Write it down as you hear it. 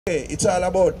Okay, it's all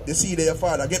about the seed of your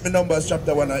father. Get me Numbers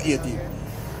chapter 1 and 18.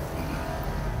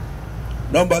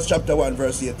 Numbers chapter 1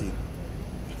 verse 18.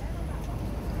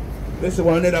 This is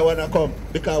one another one that come.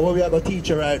 Because what we are going to teach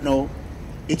you right now,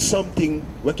 it's something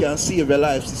we can save your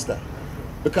life, sister.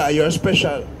 Because you're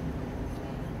special.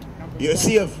 You're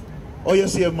saved. Oh, you're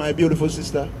saved, my beautiful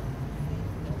sister.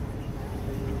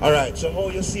 Alright, so how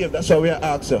you saved? That's what we are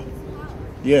asking.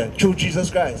 Yeah, through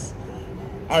Jesus Christ.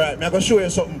 Alright, I'm going to show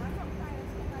you something.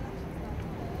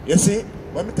 You see,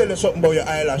 let me tell you something about your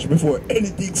eyelash before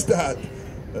anything starts.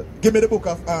 Give me the book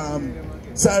of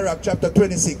Sirach chapter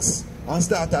 26 and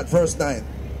start at verse 9.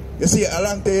 You see,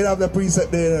 along there you have the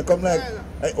precept there. Come like,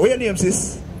 hey, what your name,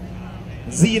 sis?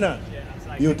 Zena.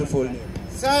 Beautiful name.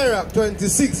 Sirach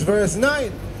 26 verse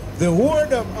 9. The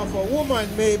whoredom of a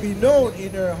woman may be known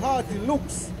in her haughty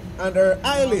looks and her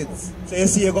eyelids. So you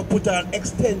see, you go put an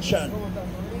extension.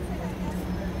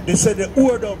 They said the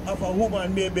whoredom of a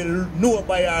woman may be known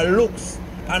by her looks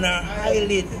and her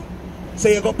eyelid. So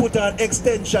you go put an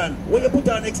extension. What you put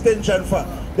an extension for?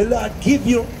 The Lord give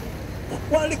you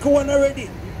one little one already.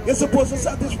 You're supposed to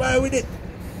satisfy with it.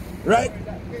 Right?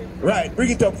 Right. Bring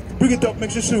it up. Bring it up.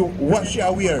 Make sure what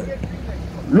you wear.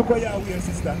 Look what you wear,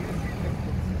 sister.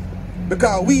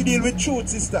 Because we deal with truth,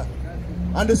 sister.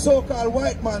 And the so-called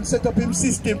white man set up his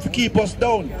system to keep us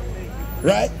down.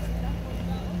 Right?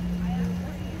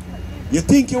 You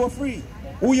think you were free?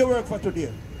 Who you work for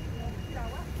today?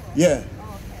 Yeah.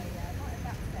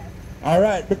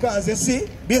 Alright, because you see,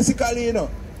 basically, you know,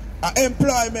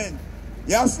 employment.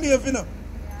 You're a slave, you know.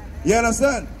 You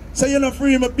understand? So you're not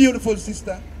free, my beautiful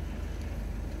sister.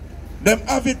 Them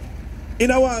have it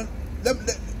in a one.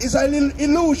 It's a little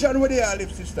illusion where they are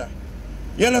live, sister.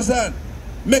 You understand?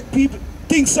 Make people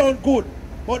think sound good,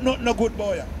 but not no good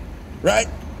boy. Right?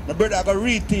 My brother, I'm going to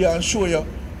read to you and show you.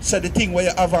 So the thing where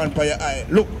you have on by your eye.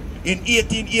 Look, in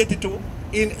 1882.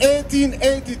 In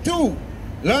 1882,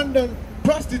 London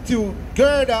prostitute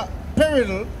Gerda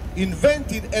Peridal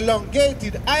invented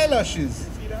elongated eyelashes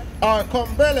or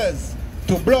umbrellas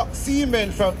to block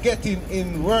semen from getting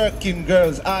in working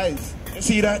girls' eyes. You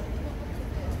see that?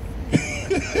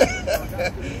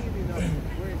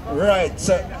 Right,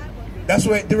 so that's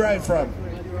where it derived from.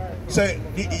 So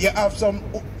you have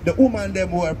the women them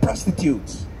who are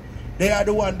prostitutes. They are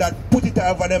the one that put it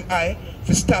over them eye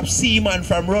to stop semen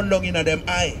from run down in them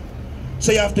eye.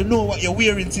 So you have to know what you're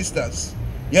wearing, sisters.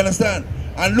 You understand?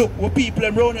 And look, what people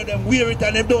around them wear it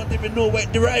and they don't even know where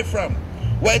it derived from.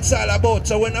 What it's all about.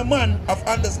 So when a man of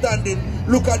understanding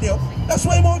look at you, that's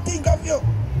why he won't think of you.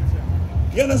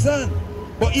 You understand?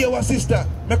 But here was sister,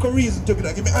 make a reason to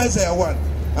give me Isaiah 1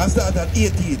 and start at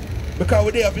 18. Because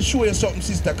we there have to show you something,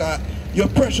 sister, because you're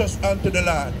precious unto the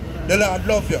Lord. The Lord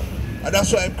love you. And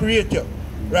that's why I create you.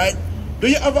 Right? Do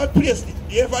you ever place,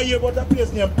 you ever hear about a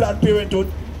place named Planned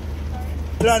Parenthood?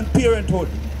 Planned Parenthood.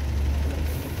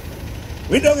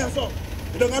 We don't have some.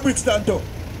 We don't have Brixton too.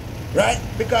 Right?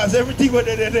 Because everything was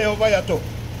there over here too.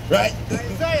 Right?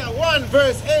 Isaiah 1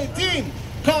 verse 18.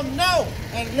 Come now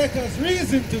and let us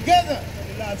reason together.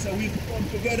 The Lord said we come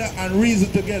together and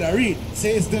reason together. Read.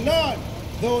 Says the Lord,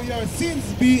 though your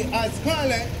sins be as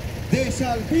scarlet, they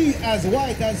shall be as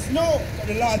white as snow.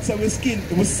 The Lord said we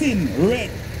sin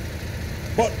red.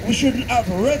 But we shouldn't have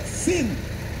red sin.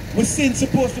 We sin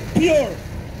supposed to be pure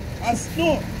as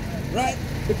snow. Right?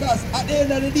 Because at the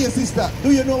end of the day, sister,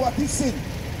 do you know what is sin?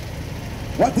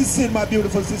 What is sin, my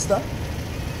beautiful sister?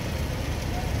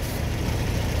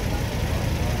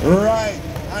 Right.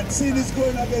 And sin is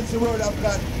going against the word of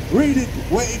God. Read it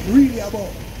where it's really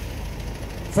about.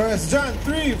 1 John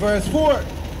 3 verse 4.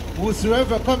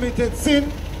 Whosoever committed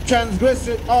sin,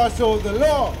 transgresseth also the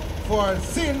law. For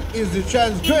sin is the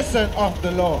transgression of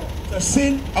the law. So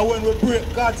sin are when we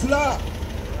break God's law.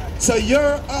 So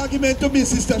your argument to me,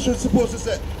 sister, should supposed to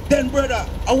say, then brother,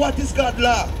 what is God's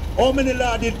law? How many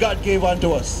law did God give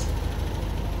unto us?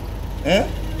 Eh?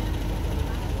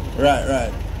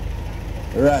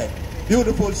 Right.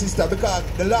 Beautiful sister, because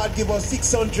the Lord give us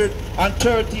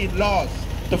 613 laws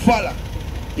to follow.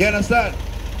 You understand?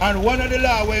 And one of the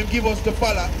law when he give us to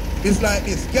follow is like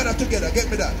this. Get it together, get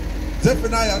me that.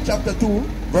 Zephaniah chapter 2,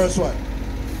 verse 1.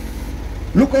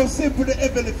 Look how simple the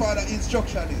Heavenly Father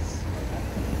instruction is.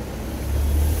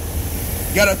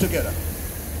 Get it together.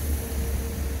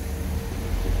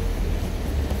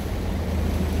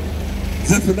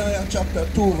 Zephaniah chapter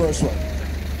 2, verse 1.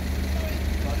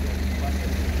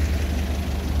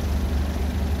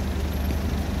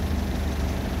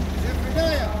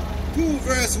 Zephaniah 2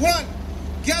 verse 1.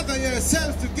 Gather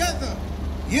yourselves together.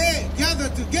 Yea, gather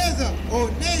together, O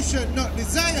nation not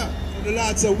desire. So the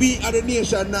Lord said, we are the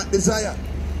nation not desire.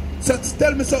 So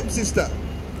tell me something, sister.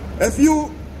 If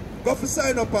you go for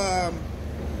sign up a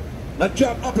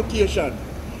job application,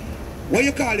 what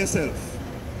you call yourself?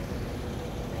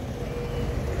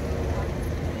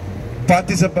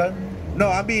 Participant? No,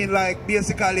 I mean like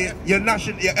basically your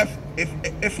national, your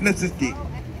ethnicity.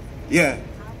 Yeah.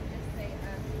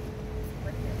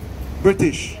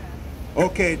 British.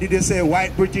 Okay, did they say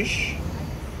white British?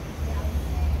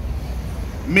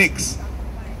 Mix.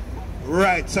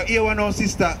 Right, so here one now,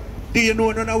 sister. Do you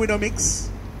know none of we don't mix?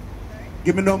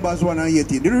 Give me numbers 1 and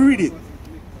 18. Did you read it?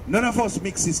 None of us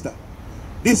mix, sister.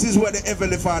 This is what the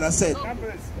Heavenly Father said.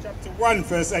 Numbers chapter 1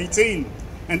 verse 18.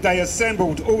 And they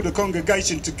assembled all the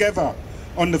congregation together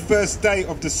on the first day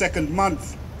of the 2nd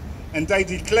month. And they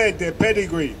declared their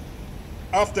pedigree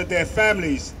after their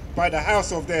families by the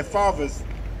house of their fathers.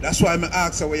 That's why I'm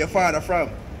asking where your father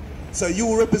from. So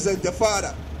you represent your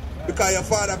father. Because your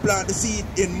father planted the seed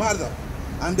in mother.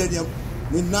 And then you,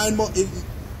 in 9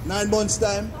 months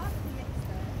time.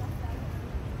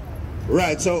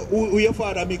 Right, so who your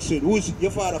father mixed with? Who's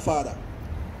your father?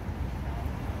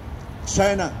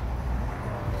 China.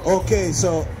 Okay,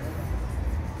 so,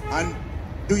 and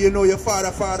do you know your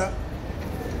father?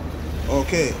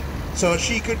 Okay, so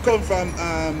she could come from,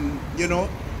 you know,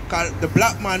 because the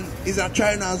black man is a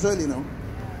China as well, you know.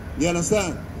 You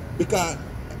understand? Because,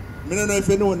 I don't know if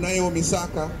you know Naomi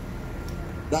Saka,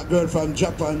 that girl from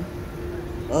Japan.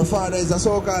 Her father is a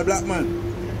so-called black man.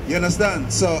 You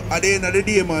understand? So, at the end of the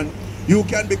day, man, you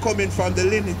can be coming from the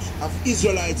lineage of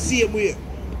Israelites, same way,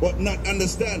 but not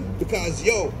understand. Because,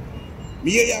 yo,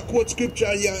 me hear you quote scripture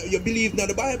and you believe in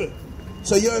the Bible.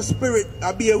 So your spirit,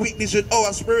 I'll be a witness with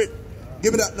our spirit.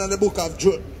 Give me that in the book of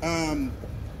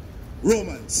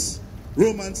Romans.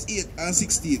 Romans 8 and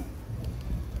 16.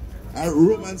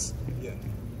 Romans, yeah.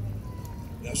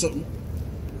 You have something?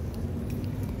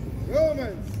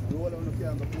 Romans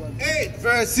 8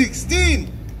 verse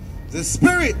 16. The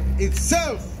Spirit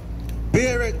itself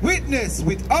beareth witness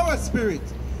with our spirit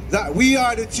that we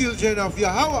are the children of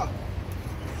Yahawah.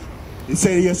 He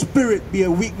said your spirit be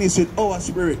a witness with our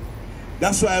spirit.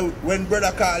 That's why when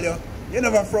brother call you, you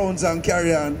never frowns and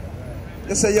carry on.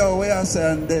 You say, yo, where I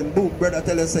say, and then boom, brother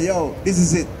tell you, say, yo, this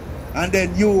is it. And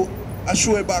then you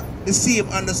assure back the same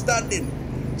understanding.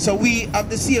 So we have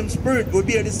the same spirit, we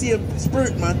bear the same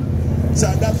spirit, man. So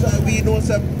that's why we know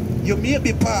some, you may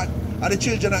be part of the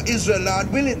children of Israel, Lord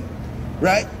willing.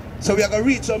 Right? So we are going to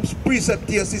read some precept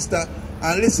to your sister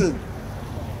and listen.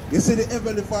 You see the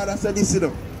Heavenly Father said, listen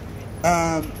up.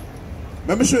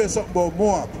 Let me show you something about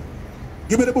Moab.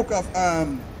 Give me the book of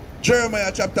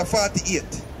Jeremiah chapter 48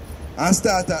 and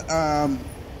start at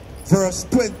verse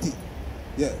 20.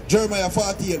 Yeah, Jeremiah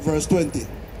 48 verse 20.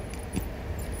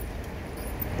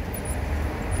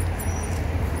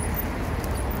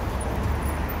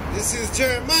 This is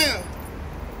Jeremiah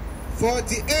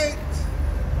 48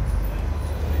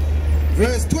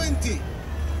 verse 20.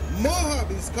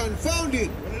 Moab is confounded.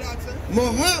 What did that say?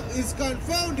 Moab is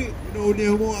confounded. You know the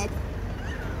name Moab?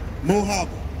 Moab.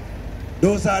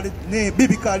 Those are the name,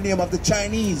 biblical name of the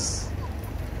Chinese.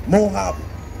 Moab.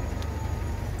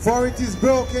 For it is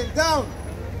broken down,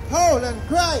 howl and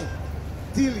cry,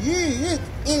 till ye hit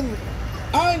in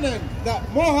Arnon that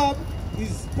Moab is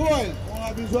spoiled.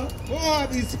 Moab is what?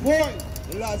 Moab is spoiled.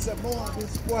 The Lord said Moab is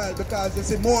spoiled because you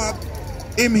see Moab,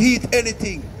 him eat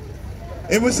anything.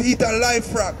 He must eat a live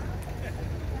frog.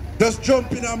 Just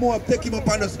jump in a Moab, take him up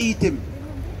and just eat him.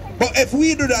 But if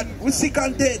we do that, we're sick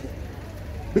and dead.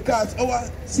 Because our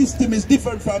system is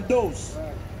different from those.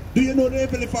 Do you know the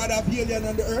Heavenly Father of alien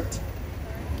on the earth?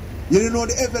 You don't know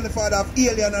the Heavenly Father of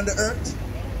alien on the earth?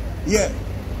 Yeah.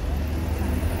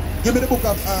 Give me the book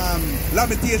of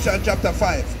Lamentation chapter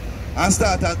 5 and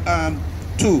start at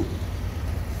 2.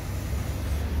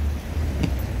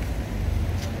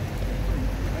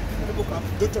 The book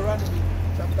of Deuteronomy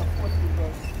chapter 14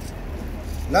 verse.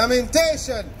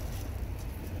 Lamentation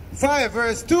 5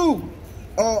 verse 2.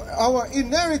 Our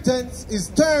inheritance is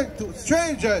turned to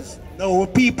strangers. Now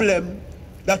people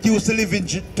that used to live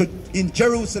in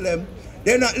Jerusalem,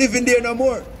 they're not living there no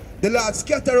more. The Lord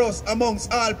scatter us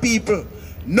amongst all people.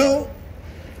 Now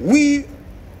we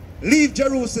leave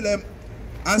Jerusalem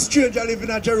and strangers living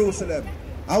in Jerusalem.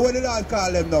 And what did the Lord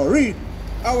call them now? Read.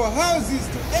 Our houses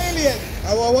to aliens.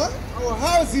 Our what? Our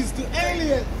houses to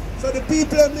aliens. So the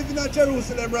people that live in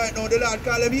Jerusalem right now, the Lord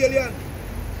call them alien.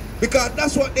 Because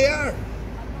that's what they are.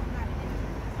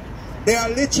 They are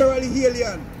literally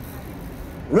alien.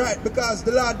 Right, because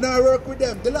the Lord now work with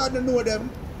them. The Lord don't know them.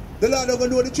 The Lord don't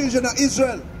know the children of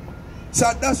Israel.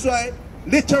 So that's why,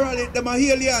 literally, them are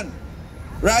alien.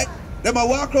 Right? Them are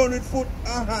walk around with foot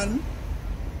and hand,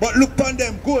 but look upon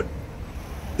them good.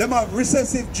 Them have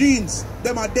recessive genes.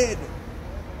 Them are dead.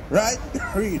 Right?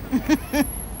 Read.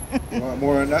 You want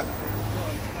more on that?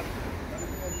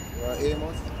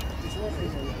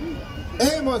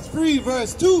 Amos 3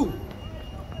 verse 2.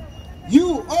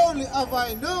 You only have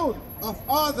I known of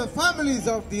all the families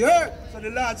of the earth. So the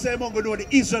Lord said, I'm going to know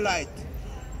the Israelite.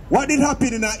 What did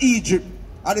happen in Egypt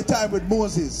at the time with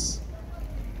Moses?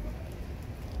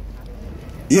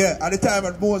 Yeah, at the time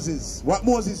of Moses. What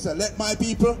Moses said, let my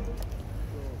people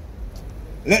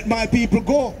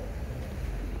go.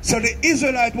 So the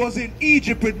Israelite was in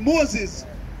Egypt with Moses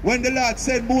when the Lord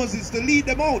sent Moses to lead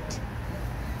them out.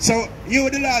 So you,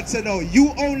 the Lord said, no,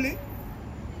 you only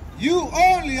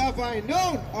have I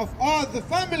known of all the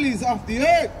families of the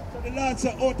earth. So the Lord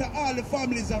said, out of all the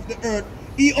families of the earth,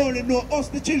 he only know us,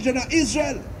 the children of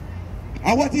Israel.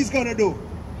 And what he's going to do?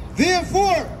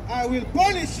 Therefore, I will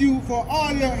punish you for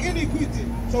all your iniquity.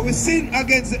 So we sin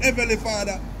against the Heavenly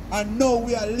Father, and now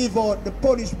we are live out the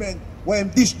punishment when him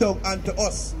dish down unto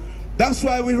us. That's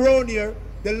why we round here,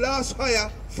 the last fire,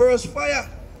 first fire.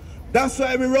 That's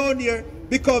why we round here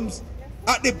becomes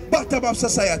at the bottom of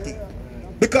society.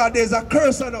 Because there's a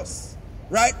curse on us,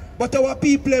 right? But our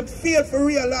people fail to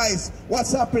realize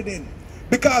what's happening.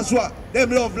 Because what?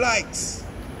 Them love likes,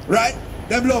 right?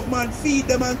 Them love man feed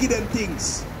them and give them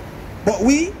things. But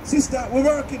we, sister, we're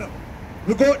working up.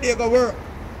 We go out there, go work,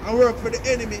 and work for the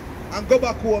enemy, and go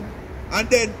back home, and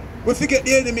then we forget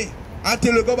the enemy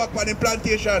until we go back on the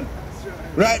plantation.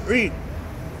 Right? Read.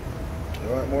 You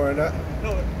want more on that?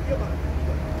 No, come on.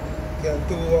 Can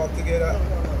two walk together?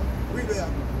 Read where.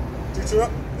 Listen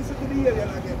to the alien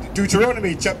again.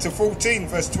 Deuteronomy chapter 14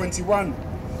 verse 21.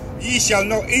 Ye shall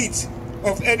not eat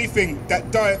of anything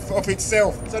that dieth of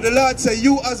itself. So the Lord said,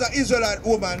 you as an Israelite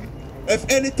woman, if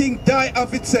anything die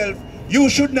of itself, you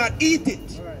should not eat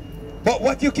it. But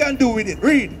what you can do with it,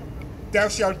 read. Thou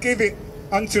shalt give it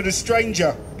unto the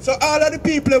stranger. So all of the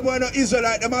people who are not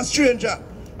Israelite, them are stranger.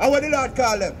 And what the Lord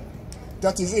call them?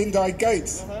 That is in thy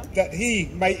gates, that he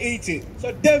may eat it.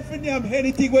 So definitely have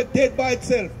anything with dead by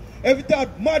itself. Every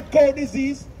time mad cow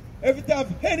disease, every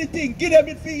time anything, give them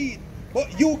it for eat.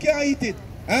 But you can't eat it.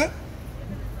 Huh?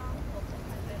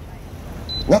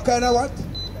 What kind of what?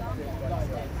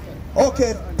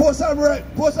 Okay, post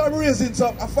some raisins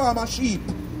of a farm of sheep.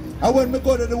 And when we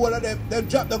go to the wall of them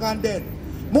drop them and dead.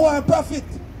 More and profit.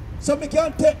 So me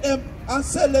can take them and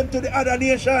sell them to the other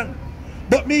nation.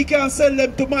 But me can sell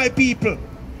them to my people.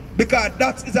 Because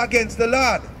that is against the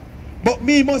Lord. But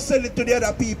me must sell it to the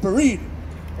other people. Read.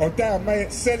 Or thou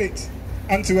mayest sell it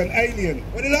unto an alien.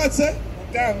 What the Lord say?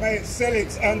 Thou mayest sell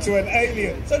it unto an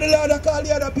alien. So the Lord call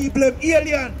the other people them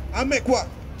alien and make what?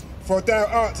 For thou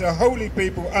art a holy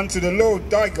people unto the Lord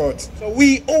thy God. So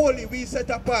we holy, we set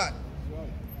apart.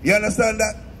 You understand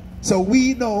that? So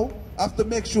we know, have to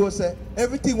make sure, say,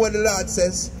 everything what the Lord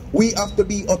says, we have to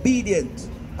be obedient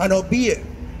and obey.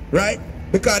 Right?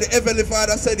 Because the Heavenly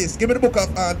Father said this. Give me the book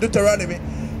of Deuteronomy,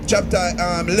 chapter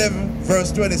 11,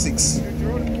 verse 26.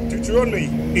 Deuteronomy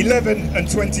 11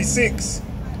 and 26.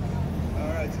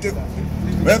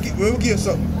 We'll give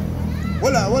some.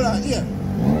 Hold on, here.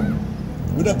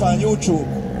 We're up on YouTube.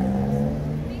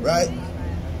 Right?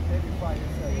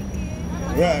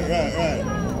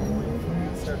 Right.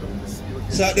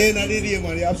 So at the end of the day,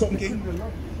 man, you have something?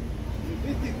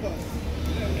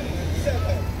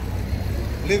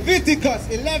 Leviticus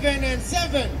 11 and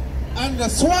 7. And the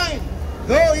swine,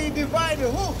 though he divide the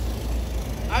hoof,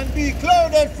 and be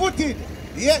clothed footed,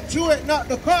 yet cheweth not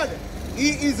the cud, he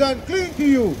is unclean to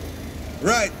you.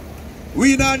 Right.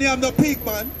 We not name no pig,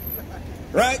 man.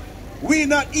 Right? We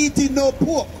not eating no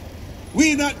pork.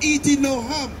 We not eating no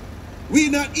ham. We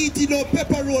not eating no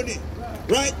pepperoni.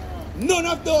 Right? None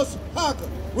of those hog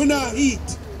we not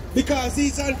eat. Because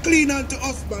he's unclean unto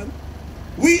us, man.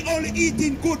 We only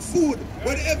eating good food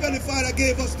what the Heavenly Father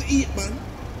gave us to eat, man.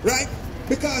 Right?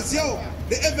 Because, yo,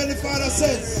 the Heavenly Father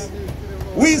says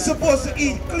we supposed to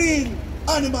eat clean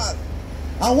animal.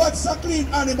 And what's a clean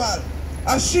animal?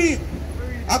 A sheep,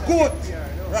 a goat.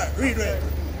 Right, read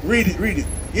it.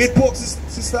 You eat pork,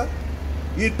 sister?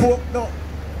 You eat pork? No.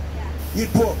 You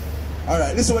eat pork.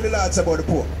 Alright, listen what the Lord said about the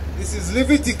pork. This is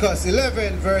Leviticus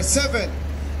 11 verse 7.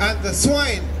 And the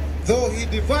swine, though he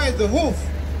divide the hoof,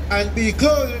 and be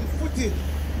clothed and footed,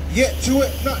 yet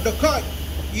cheweth not the cud,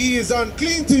 he is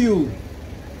unclean to you.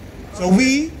 So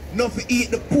we not to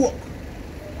eat the pork.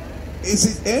 Is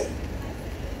it, eh?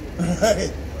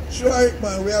 Right. Sure it,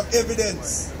 man, we have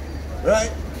evidence.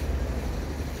 Right?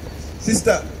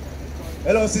 Sister.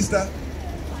 Hello, sister.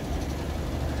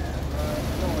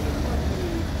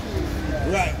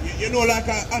 Right. You know, like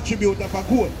an attribute of a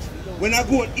goat. When a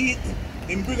goat eat,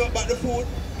 him bring up back the food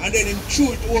and then him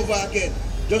chew it over again,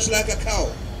 just like a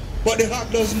cow. But the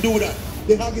hog doesn't do that.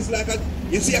 The hog is like a,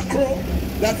 you see a crow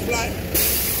that fly,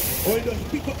 or he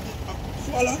just pick up the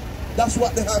swallow. That's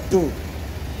what the hog do,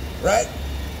 right?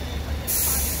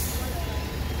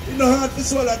 You know hard to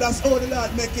swallow. That's how the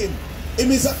Lord make him.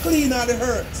 Him is a cleaner of the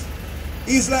earth.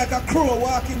 He's like a crow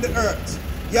walking the earth.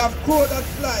 You have crow that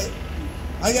fly,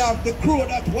 and you have the crow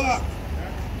that walk.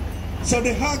 So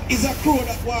the hog is a crow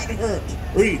that walk the earth.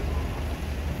 Read.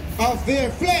 Of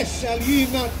their flesh shall ye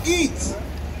not eat,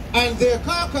 and their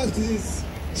carcasses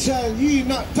shall ye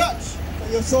not touch. So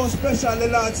you're so special, the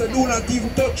Lord said, do not even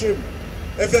touch him.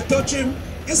 If you touch him,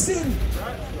 you sin.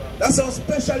 That's how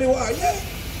special you are, yeah?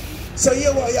 So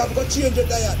you have got to change your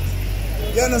diet.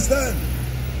 You understand?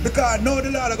 Because now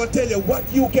the Lord is going to tell you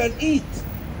what you can eat.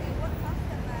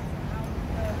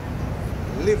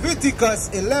 Leviticus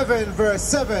 11 verse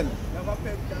 7.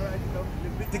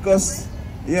 Leviticus,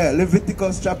 yeah,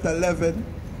 Leviticus chapter 11,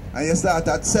 and you start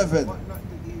at 7.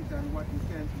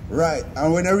 Right,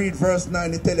 and when I read verse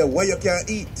 9, it tell you what you can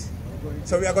eat.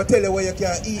 So we are going to tell you what you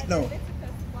can eat now.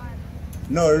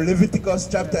 No, Leviticus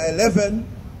chapter 11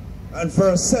 and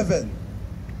verse 7.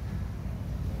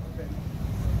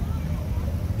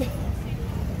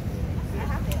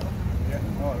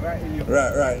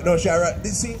 Right. No,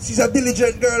 she's a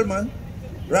diligent girl, man.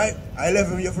 Right?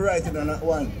 11, you have to write it on that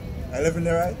one. 11,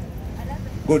 you right?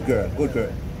 Good girl.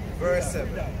 Verse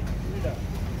 7.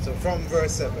 So from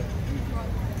verse 7.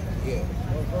 Yeah.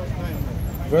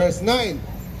 Verse 9.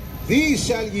 These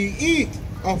shall ye eat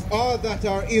of all that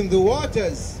are in the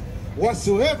waters,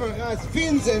 whatsoever has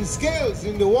fins and scales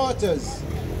in the waters.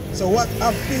 So what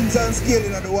have fins and scales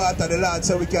in the water, the Lord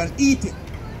said we can eat it.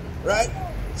 Right?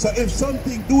 So if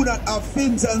something do not have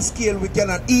fins and scales, we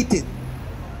cannot eat it.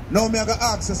 Now I'm going to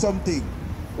ask you something.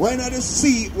 When at the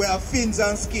sea we have fins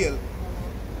and scales,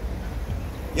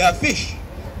 you have fish.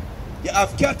 You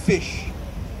have catfish.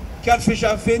 Catfish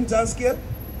have fins and scales?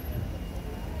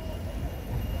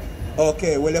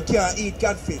 Okay, well you can't eat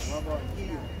catfish.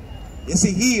 You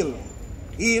see heel.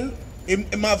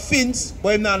 Him have fins,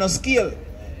 but him not no scale.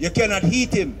 You cannot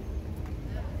eat him.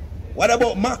 What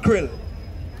about mackerel?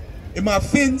 Him have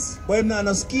fins, but him not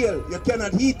no scale. You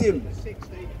cannot eat him.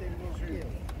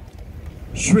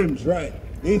 Shrimps, right.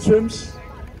 You eat shrimps?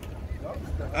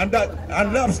 And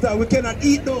lobster, we cannot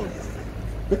eat those.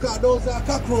 Because those are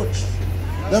cockroach.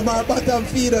 Them are bottom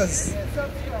feeders.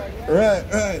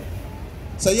 Right.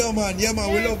 So yeah man,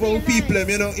 we love our people,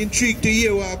 you know, intrigued to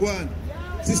hear what go on.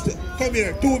 Sister, come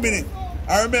here, 2 minutes.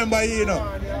 I remember you, you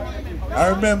know. I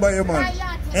remember you, man.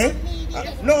 Eh?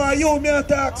 No, you me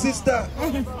attack, sister.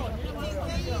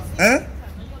 Eh?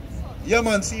 Yeah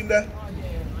man, see him there?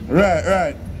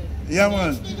 Right. Yeah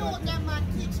man.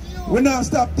 We not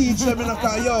stop teaching them, you know,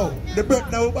 because yo, the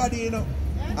breath now body, you know.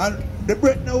 And the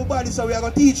breath now body, so we are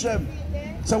going to teach them.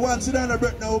 So once you don't have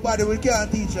breath now body, we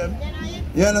can't teach them.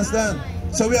 You understand?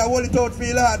 So we are hold it out for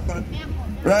your Lord, man.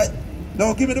 Right?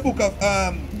 Now give me the book of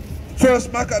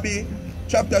 1 Maccabee,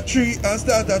 chapter 3, and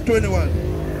start at 21.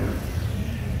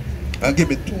 And give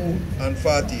me 2 and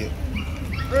 48.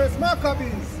 1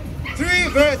 Maccabees 3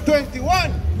 verse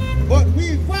 21. But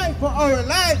we fight for our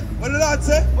life. What the Lord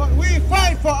say? But we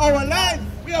fight for our life.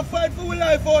 We are fight for our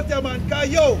life out there, man. Because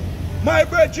yo, my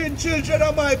brethren, children,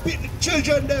 and my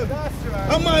children, them. That's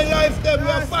right. And my life, them. We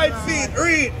are fight for it.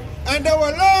 Read. And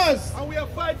our laws. And we are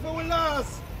fight for our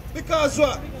laws. Because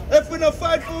what? If we don't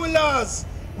fight for our laws,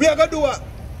 we are going to do what?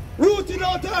 Root it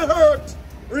out and hurt.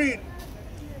 Read.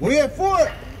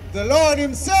 Wherefore, the Lord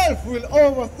himself will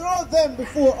overthrow them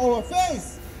before our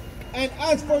face. And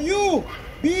as for you,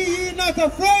 be ye not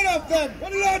afraid of them.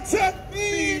 What the Lord said? Be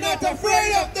ye not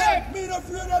afraid of them. Be not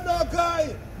afraid of no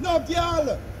guy, no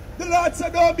girl. The Lord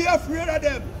said, don't be afraid of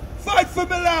them. Fight for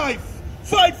my life.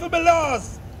 Fight for my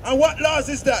laws. And what laws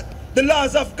is that? The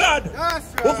laws of God. That's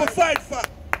right. What we fight for.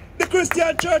 The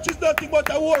Christian church is nothing but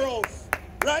a warhouse.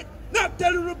 Right? Not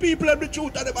telling the people the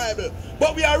truth of the Bible.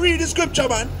 But we are reading scripture,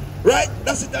 man. Right?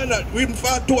 That's it. Reading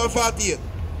 2 and 48.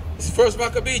 It's 1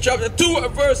 Maccabee chapter 2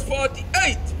 and verse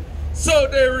 48. So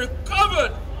they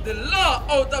recovered the law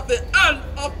out of the hand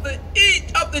of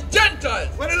the Gentiles.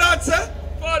 What the Lord said?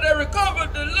 For they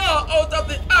recovered the law out of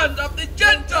the hand of the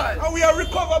Gentiles. And we are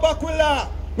recover back with law.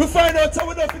 We find out so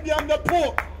we don't have the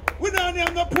pork. We don't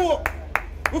have the pork.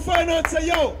 We find out say,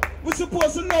 yo, we're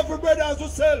supposed to love our brother as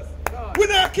ourselves. We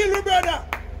not kill our brother.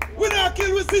 We not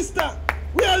kill our sister.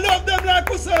 We are love them like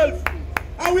ourselves.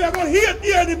 And we are going to hate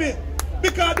the enemy.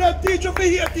 Because they teach us to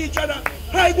hate each other.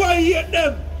 I go and hate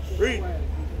them. Read.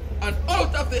 And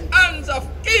out of the hands of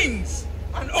kings.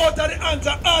 And out of the hands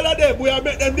of all of them, we are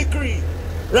make them decree.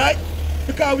 Right?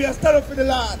 Because we are stand up for the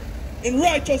Lord in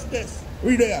righteousness.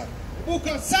 Read there. Book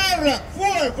of Sirach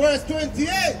 4 verse 28.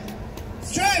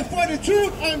 Strive for the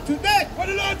truth unto death. What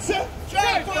the Lord said?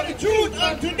 Strive for the truth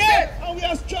unto death. And we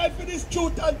are strive for this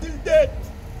truth until death.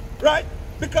 Right?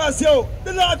 Because the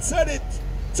Lord said it.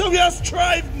 So we are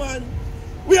strive, man.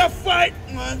 We are fight,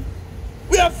 man.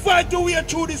 We are fight to way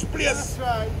through this place. That's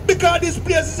right. Because this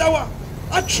place is a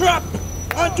trap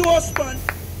unto us, man.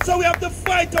 So we have to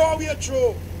fight our way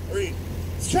through. Read.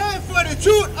 Strive for the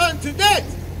truth unto death,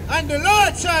 and the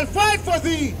Lord shall fight for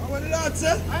thee. And what the Lord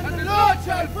said? And the Lord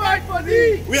shall fight for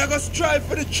thee. We are going to strive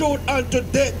for the truth unto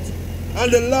death.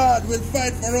 And the Lord will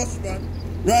fight for us, man.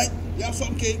 Right? You have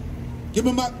something? Give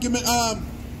me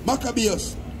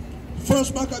Maccabees.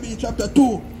 First Maccabees chapter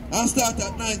 2 and start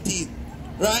at 19.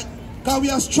 Right? Because we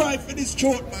are strive for this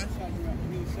truth, man.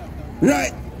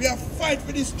 Right? We are fight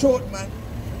for this truth, man.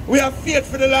 We are faith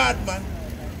for the Lord, man.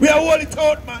 We are hold it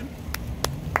out, man.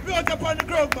 We are upon the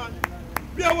ground, man.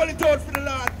 We are hold it out for the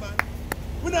Lord, man.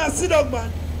 We not sit down,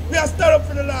 man. We are stand up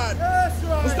for the Lord. That's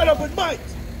right. We stand up with might.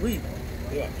 Read.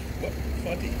 Yeah. What?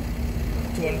 40.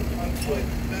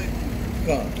 12.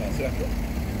 Go on.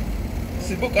 It's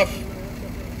the book of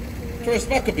First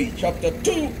Maccabees, chapter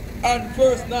 2 and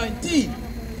verse 19.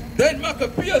 Then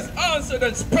Maccabees answered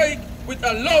and spake with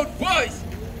a loud voice,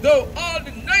 though all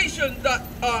the nations that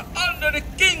are under the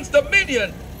king's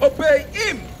dominion obey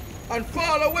him, and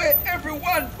fall away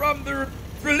everyone from the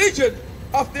religion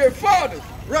of their fathers.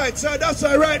 Right, so that's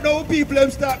why right now people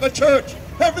them start a church.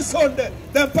 Every Sunday,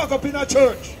 them pack up in a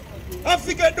church. And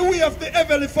forget the way of the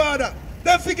Heavenly Father.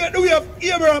 Then forget the way of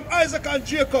Abraham, Isaac, and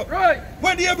Jacob. Right.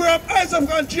 When Abraham, Isaac,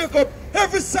 and Jacob,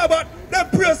 every Sabbath, them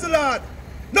praise the Lord.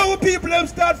 Now people them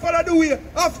start follow the way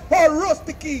of our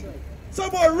rusty king.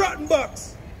 Some more rotten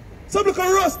box. Some look a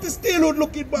rusty steelwood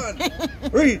looking man.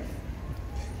 Read.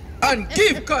 And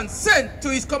give consent to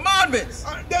his commandments.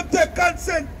 And them take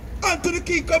consent unto the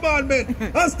king commandment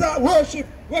and start worship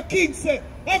what king said.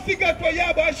 And forget what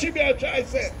Yahawashi try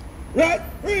say. Right?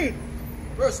 Read.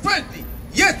 Verse 20.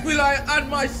 Yet will I and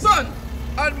my son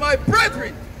and my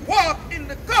brethren walk in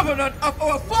the covenant of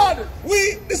our fathers.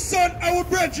 We, the son, our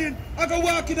brethren, are going to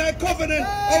walk in our covenant,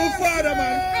 our father,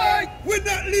 man. Right. We're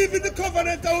not leaving the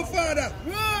covenant, our father.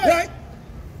 Right?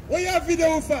 What you have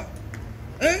video for?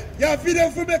 Eh? You have video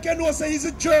for make you know say he's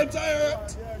a germ to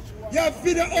earth. You have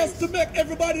video us to make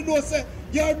everybody know say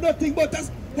you are nothing but a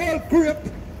whole grape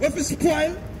if it's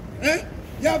spoiled. Eh?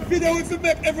 You have video if you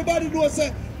make everybody know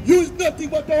say you is nothing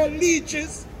but all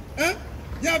leeches. Eh?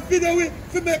 You have video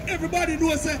if you make everybody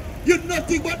know say you're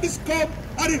nothing but the scum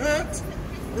of the earth.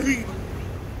 Read.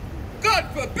 God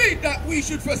forbid that we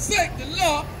should forsake the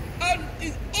law and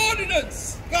his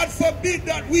ordinance. God forbid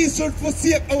that we should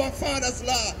forsake our Father's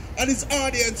law and his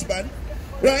audience, man.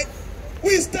 Right?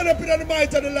 We stand up in the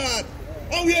might of the Lord.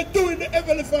 And we are doing the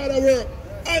Heavenly Father work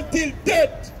until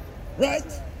death. Right?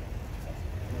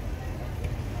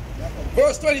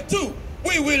 Verse 22.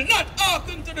 We will not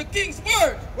hearken to the king's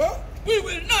word. Well, We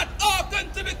will not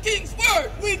hearken to the king's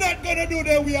word. we're not going to do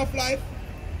their way of life.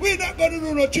 We're not going to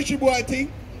do no chichi boy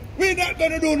thing. We're not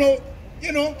going to do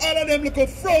no, all of them little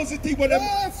frozen thing with them.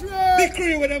 That's right.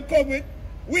 Decree with them come with.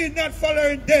 We're not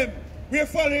following them. We're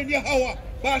following Yahawah,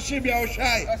 bahasham,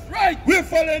 Yahawashi. That's right. We're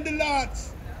following the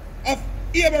lords of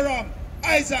Abraham,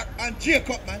 Isaac, and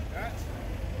Jacob, man.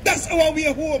 That's our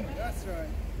way home. That's right.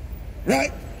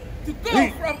 Right? To go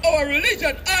from our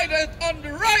religion either on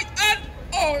the right hand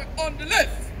or on the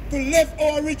left. To left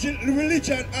our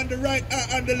religion on the right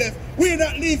and the left. We're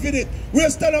not leaving it. We're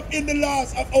stand up in the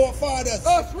laws of our fathers.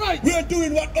 That's right. We're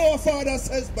doing what our father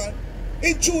says, man.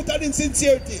 In truth and in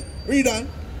sincerity. Read on.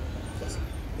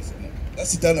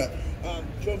 That's it, Anna.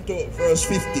 Jump to verse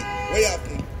 50. What you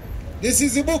happening? This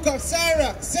is the book of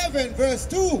Sirach 7 verse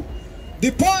 2.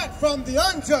 Depart from the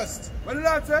unjust. What did the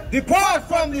Lord say? Depart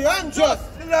from the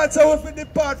unjust. The Lord said we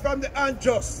depart from the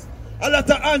unjust. A lot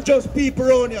of unjust people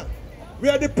around here. We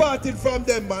are departing from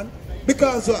them, man.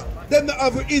 Because them not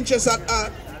have interest at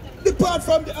heart. Depart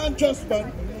from the unjust,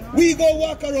 man. We go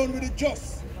walk around with the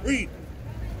just. Read.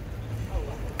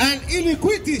 And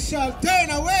iniquity shall turn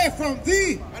away from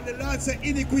thee. And the Lord said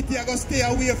iniquity are going to stay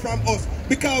away from us.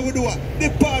 Because we do what?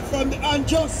 Depart from the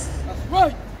unjust. That's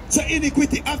right. So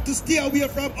iniquity have to stay away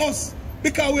from us.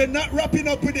 Because we're not wrapping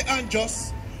up with the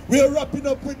unjust. We're wrapping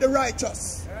up with the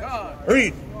righteous. God.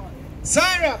 Read.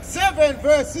 Sirach 7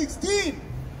 verse 16.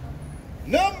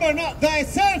 Number not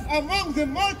thyself among the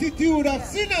multitude of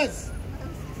sinners,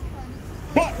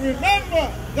 but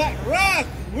remember that wrath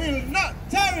will not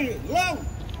tarry long.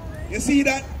 You see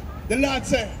that? The Lord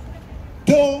said,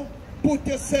 don't put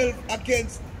yourself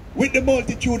against with the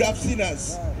multitude of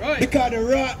sinners. Right. Because the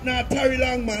wrath not tarry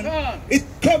long, man. It's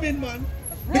coming, man.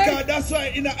 Right. Because that's why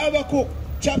in the Habakkuk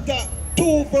chapter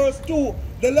 2 verse 2,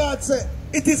 the Lord said,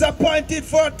 it is appointed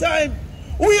for a time.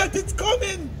 Wait, it's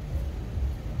coming.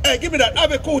 Hey, give me that.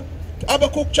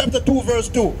 Habakkuk chapter 2 verse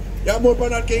 2. You have more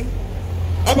Bernard King?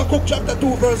 Habakkuk chapter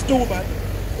 2 verse 2, man.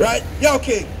 Right? Yo,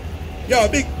 King. Yo,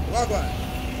 big. Walk on.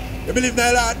 You believe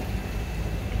my lad?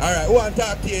 Alright, who want to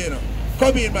talk to you, you know?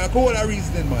 Come in, man. Go on a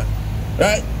reasoning, man.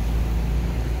 Right?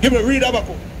 Give me, read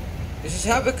Habakkuk. This is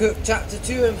Habakkuk chapter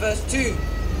 2 and verse 2.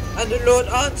 And the Lord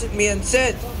answered me and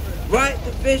said, write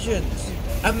the visions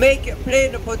and make it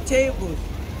plain upon tables,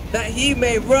 that he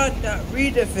may run that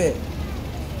readeth it.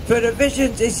 For the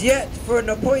visions is yet for an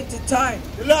appointed time.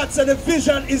 The Lord said the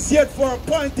vision is yet for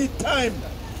appointed time.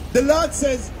 The Lord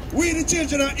says, we the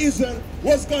children of Israel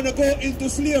was going to go into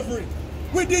slavery.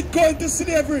 We did go into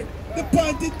slavery. The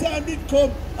appointed time did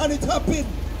come and it happened.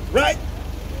 Right?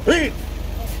 Read.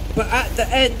 But at the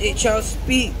end it shall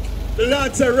speak. The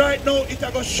Lord said right now it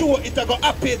are going to show, it are going to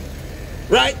happen.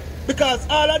 Right? Because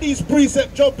all of these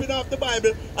precepts jumping off the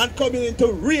Bible and coming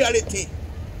into reality.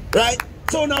 Right?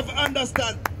 So now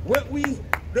understand. When we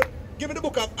give me the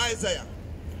book of Isaiah.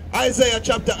 Isaiah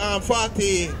chapter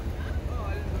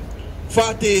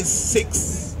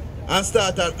 46 and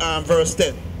start at verse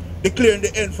 10. Declaring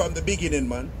the end from the beginning,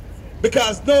 man.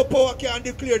 Because no power can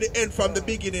declare the end from the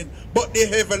beginning but the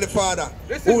Heavenly Father.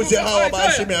 Who is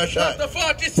Yahawashi bahasham. Chapter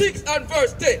 46 and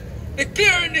verse 10.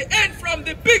 Declaring the end from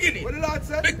the beginning. What the Lord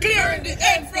said? Declaring the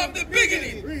end from the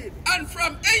beginning. Read. And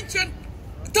from ancient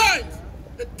times,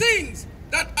 the things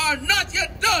that are not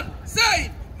yet done,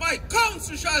 saying, my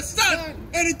counsel shall stand.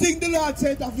 Anything the Lord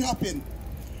said have happened.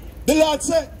 The Lord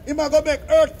said, He might go make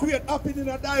earthquake happen in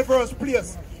a diverse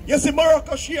place. You see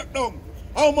Morocco shake down.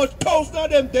 How much thousands of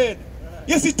them dead?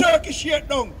 You see Turkey shake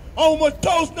down. How much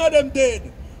thousands of them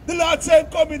dead? The Lord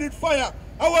said, come in with fire.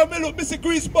 I want me look, me see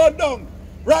Greece burn down.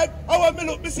 Right? I want me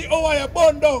look, me see Hawaii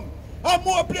burn down. And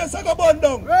more places I go burn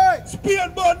down. Right.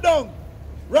 Spain burn down.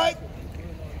 Right?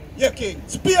 Yeah, King.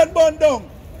 Spain burn down.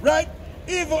 Right?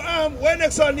 Even where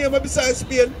next one name besides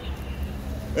Spain?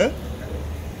 Eh?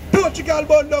 Portugal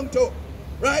burn down too.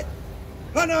 Right?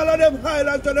 And all of them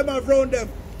highlands and them have around them.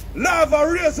 Lava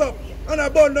raise up and I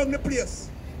burn down the place.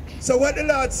 So what the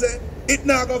Lord said, it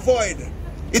not go void.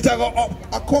 It go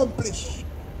accomplish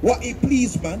what He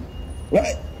pleased, man.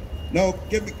 Right? Now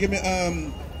give me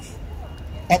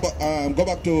go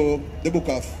back to the book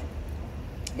of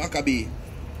Maccabee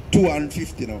 2 and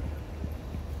 50 now.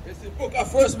 It's the book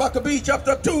of 1 Maccabee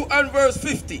chapter 2 and verse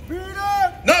 50.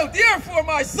 Now therefore,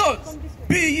 my sons,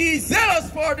 be ye zealous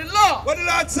for the law. What the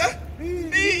Lord say?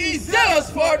 Be ye zealous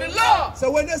for the law. So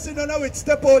when they see now it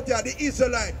step out here, the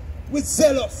Israelite, we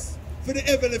zealous for the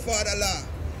Heavenly Father law.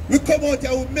 We come out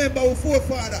here, we remember our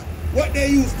forefather, what they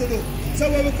used to do. So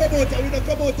when we come out here, we don't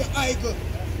come out here idle.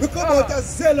 We come out here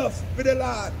zealous for the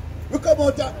Lord. We come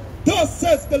out here, thus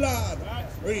says the Lord.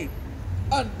 Read.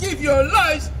 And give your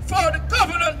lives for the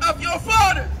covenant of your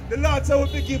fathers. The Lord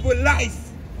said we give you life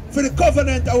for the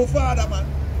covenant of our Father, man.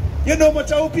 You know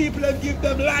much our people and give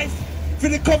them life for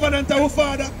the covenant of our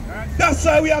Father. That's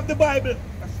why we have the Bible.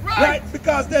 That's Right?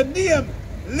 Because their name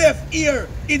left here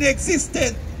in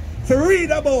existence to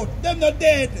read about. Them not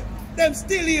dead. Them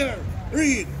still here.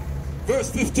 Read. Verse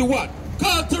 51.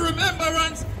 Call to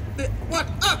remembrance what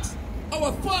acts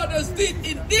our fathers did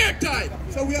in their time.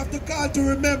 So we have to call to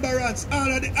remembrance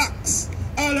all of the acts,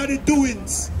 all of the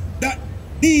doings that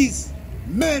these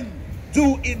men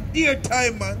do in their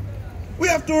time, man. We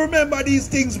have to remember these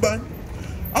things, man.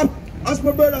 As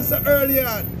my brother said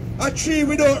earlier, a tree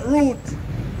without root,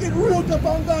 it root up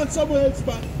and gone somewhere else,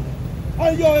 man.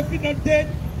 And yo, if it's not dead,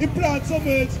 it plant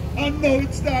somewhere else, and now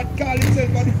it start calling itself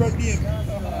a different name.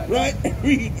 Right?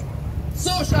 Read.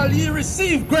 So shall ye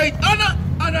receive great honor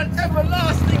and an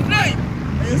everlasting name.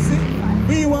 You see,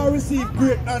 we want to receive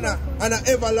great honor and an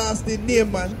everlasting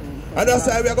name, man. And that's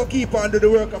why we are going to keep on doing the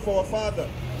work of our Father.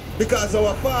 Because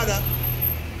our Father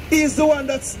is the one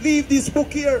that's leave this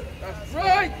book here. That's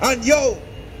right. And yo,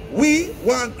 we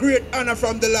want great honor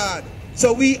from the Lord.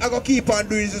 So we are going to keep on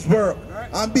doing this work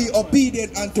and be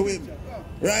obedient unto Him.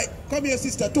 Right? Come here,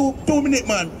 sister. Two minutes,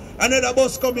 man. Another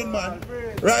bus coming, man.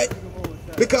 Right?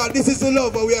 Because this is the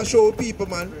love that we are showing people,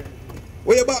 man.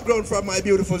 Where your background from, my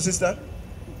beautiful sister?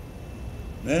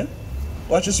 Eh?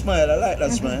 Watch your smile. I like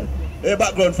that smile. Where your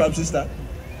background from, sister?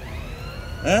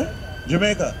 Eh?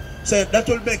 Jamaica. Say that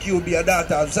will make you be a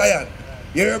daughter of Zion.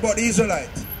 You heard about the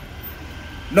Israelite?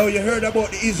 Now you heard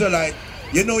about the Israelite.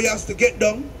 You know you have to get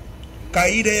down. Because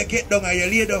either you get down or you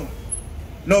lay down.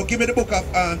 Now give me the book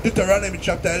of Deuteronomy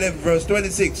chapter 11 verse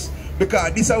 26.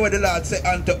 Because this is what the Lord said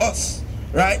unto us,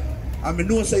 right? And we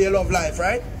know say you love life,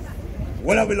 right?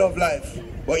 Well, we love life.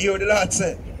 But you know what the Lord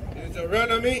said.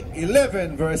 Deuteronomy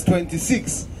 11 verse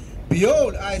 26.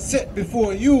 Behold, I set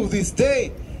before you this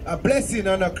day a blessing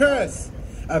and a curse.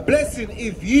 A blessing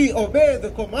if ye obey the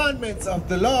commandments of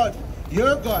the Lord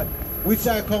your God, which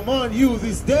I command you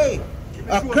this day.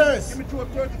 A curse. Give me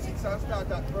 36 and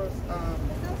start at verse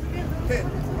 10.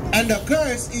 And a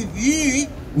curse if ye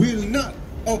will not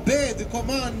obey the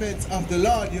commandments of the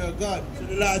Lord your God. So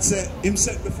the Lord said, him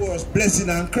set before us blessing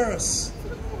and curse.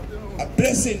 A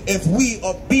blessing if we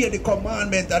obey the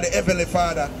commandment of the Heavenly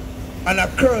Father, and a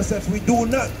curse if we do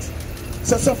not.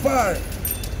 So far,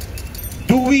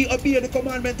 do we obey the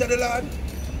commandment of the Lord?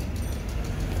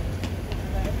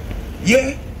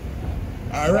 Yeah?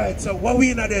 Alright, so what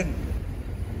we in then?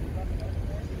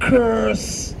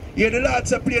 Curse. Yeah, the Lord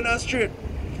said plain and straight.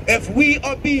 If we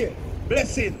obey,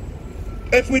 blessing.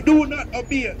 If we do not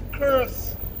obey,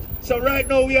 curse. So right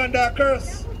now we under a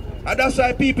curse. And that's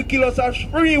why people kill us of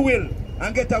free will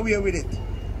and get away with it.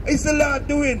 It's the Lord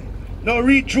doing. Now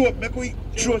read Job, make we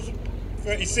trust.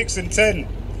 36 and 10.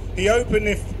 He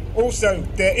openeth also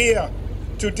their ear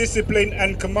to discipline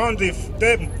and commandeth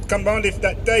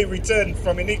that they return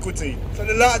from iniquity. So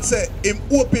the Lord said, him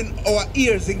open our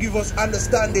ears and give us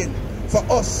understanding for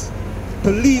us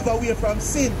to leave away from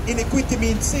sin. Iniquity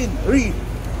means sin. Read.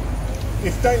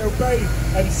 If they obey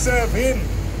and serve him,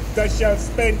 they shall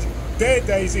spend their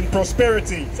days in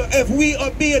prosperity. So if we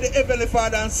obey the Heavenly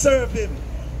Father and serve him,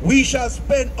 we shall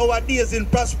spend our days in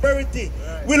prosperity.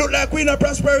 Right. We look like we in a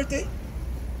prosperity.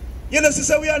 You know,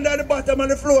 sister, we under the bottom of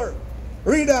the floor.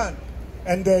 Read on.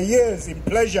 And their years in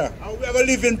pleasure. And we are going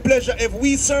to live in pleasure if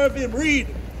we serve him. Read.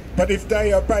 But if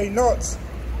they obey not,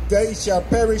 they shall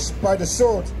perish by the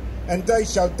sword, and they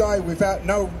shall die without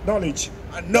no knowledge.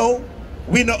 And no,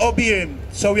 we not obey him,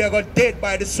 so we are going dead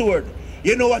by the sword.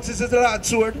 You know what is the Lord's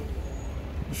sword?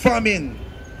 Famine,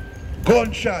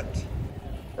 gunshot,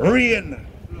 rain,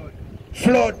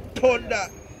 flood, thunder,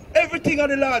 everything on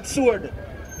the Lord's sword.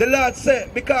 The Lord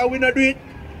said, because we not do it,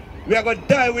 we are going to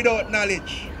die without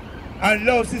knowledge. And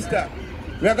love, sister,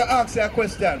 we are going to ask you a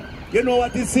question. You know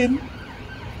what is sin?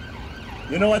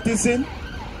 You know what is sin?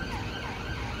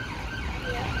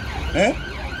 Eh?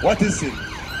 What is sin?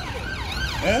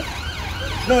 Eh?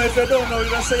 No, if you don't know, you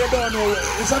don't say you don't know.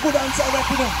 It's a good answer that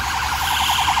you know.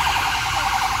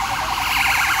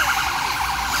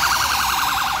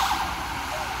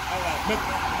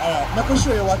 Alright, let me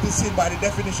show you what is sin by the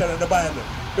definition of the Bible.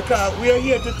 Because we are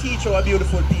here to teach our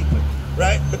beautiful people,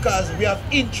 right? Because we have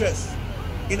interest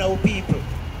in our people.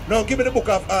 Now give me the book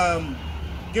of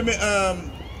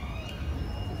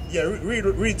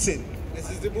read sin. This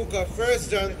is the book of 1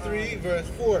 John 3 verse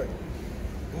 4.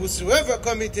 Whosoever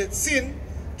committed sin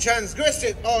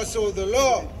transgresseth also the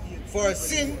law, for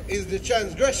sin is the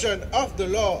transgression of the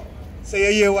law. So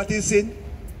you hear what is sin?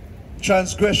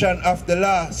 Transgression of the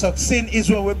law. So sin is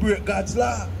when we break God's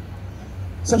law.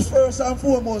 So first and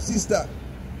foremost, sister,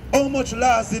 how much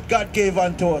laws did God give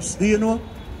unto us? Do you know?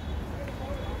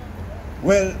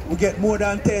 Well, we get more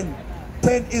than 10.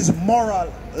 10 is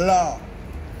moral law.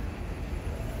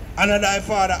 Honor thy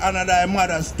father, honor thy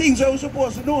mothers. Things that we're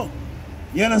supposed to know.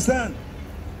 You understand?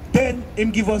 Then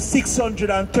him give us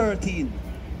 613.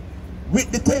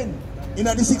 With the 10, in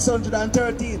the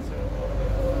 613.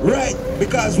 Right,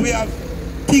 because we have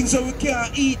things that we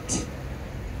can't eat.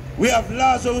 We have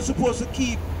laws that we're supposed to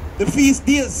keep. The feast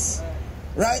days.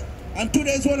 Right? And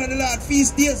today is one of the Lord's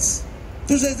feast days.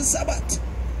 Today is the Sabbath.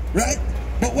 Right?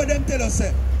 But what them tell us,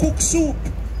 cook soup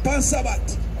on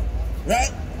Sabbath.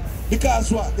 Right?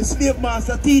 Because what? The slave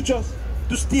master teach us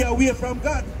to stay away from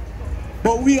God.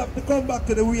 But we have to come back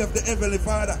to the way of the Heavenly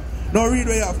Father. Now read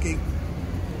where you have, King.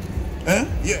 Eh?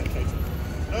 Yeah.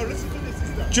 Now listen to this,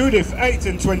 sister. Judith 8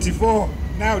 and 24.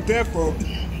 Now therefore,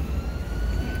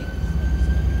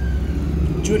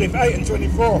 Judith 8 and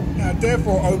 24. Now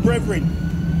therefore, O brethren,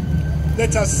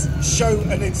 let us show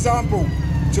an example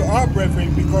to our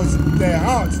brethren, because their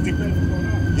hearts depend upon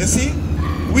us. You see?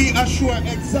 We are sure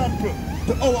example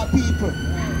to our people.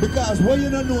 Because what you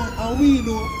don't know and we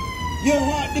know, your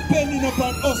heart depending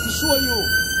upon us to show you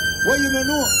what you don't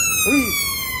know. Read.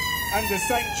 And the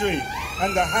sanctuary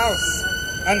and the house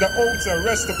and the altar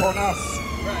rest upon us.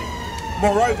 Right.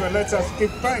 Moreover, let us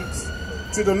give thanks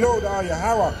to the Lord our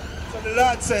Yahawah. So the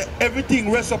Lord said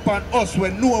everything rests upon us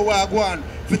when Noah was going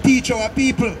to teach our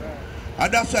people.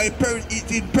 And that's why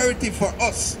it's imperative for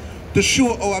us to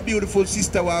show our beautiful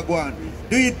sister was going.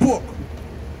 Do you eat pork?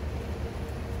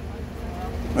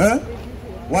 Huh?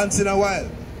 Once in a while.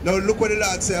 Now look what the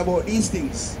Lord say about these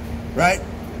things. Right?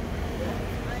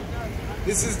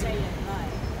 This is the...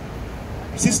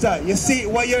 Sister, you see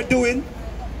what you're doing?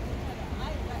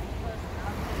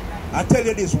 I tell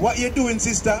you this, what you're doing,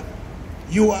 sister,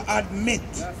 you are admit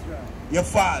your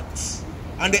faults.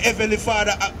 And the Heavenly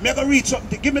Father, I'm going to read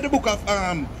something. Give me the book of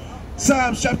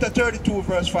Psalms chapter 32,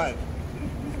 verse 5.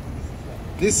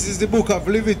 This is the book of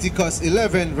Leviticus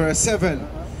 11, verse 7.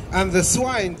 And the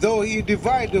swine, though he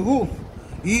divide the hoof,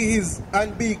 he is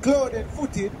and be clothed and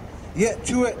footed, yet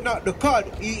cheweth not the cud,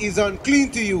 he is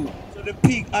unclean to you. So the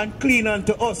pig unclean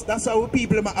unto us. That's how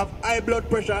people have high blood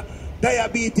pressure,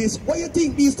 diabetes. What do you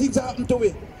think these things happen to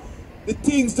it? The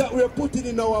things that we're putting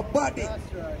in our body.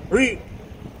 Read.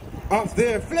 Of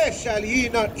their flesh shall ye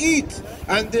not eat,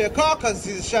 and their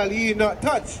carcasses shall ye not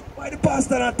touch. Why the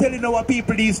pastor not telling our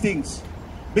people these things?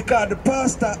 Because the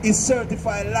pastor is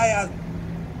certified liar.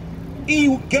 He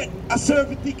will get a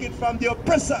certificate from the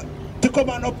oppressor to come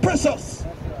and oppress us.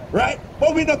 Right?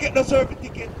 But we don't get no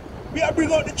certificate. We are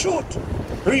bring out the truth.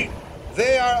 Read.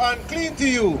 They are unclean to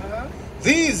you.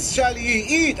 These shall ye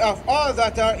eat of all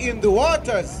that are in the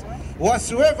waters,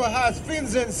 whatsoever has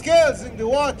fins and scales in the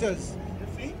waters.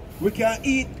 We can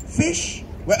eat fish,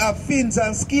 we have fins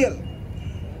and scale.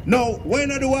 Now, when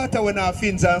in the water we have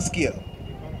fins and scale?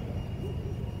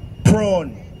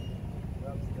 Prawn,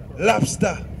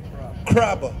 lobster,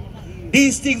 crab.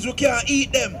 These things we can't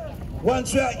eat them.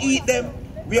 Once we eat them,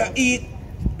 we eat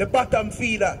the bottom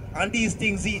feeder, and these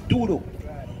things eat doodoo.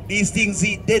 These things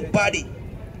eat dead body.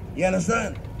 You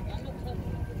understand?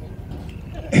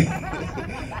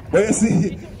 But you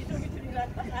see,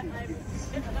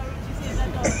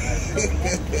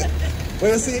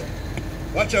 well, you see,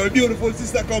 watch our beautiful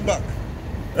sister come back.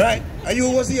 Right? And you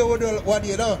was here with what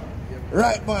you done.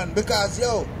 Right, man, because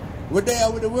yo, we're there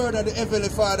with the word of the Heavenly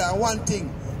Father, and one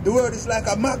thing, the word is like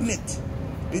a magnet.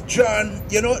 It drawn,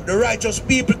 you know, the righteous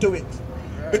people to it.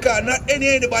 Because not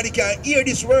anybody can hear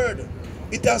this word.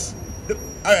 It has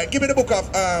alright, give me the book of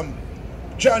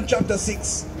John chapter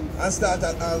 6 and start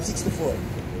at 64.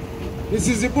 This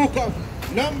is the book of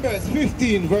Numbers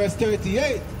 15, verse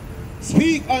 38.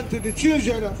 Speak unto the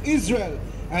children of Israel,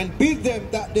 and bid them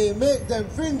that they make them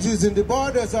fringes in the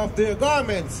borders of their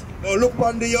garments. Now look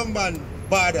on the young man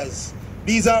borders.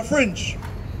 These are fringe.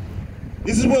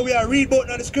 This is what we are reading about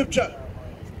in the scripture.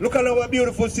 Look at our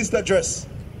beautiful sister dress.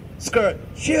 Skirt.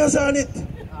 She has on it.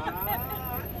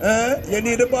 You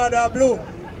need a border blue.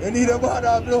 You need a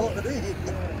border blue.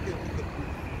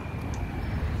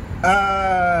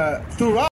 Throughout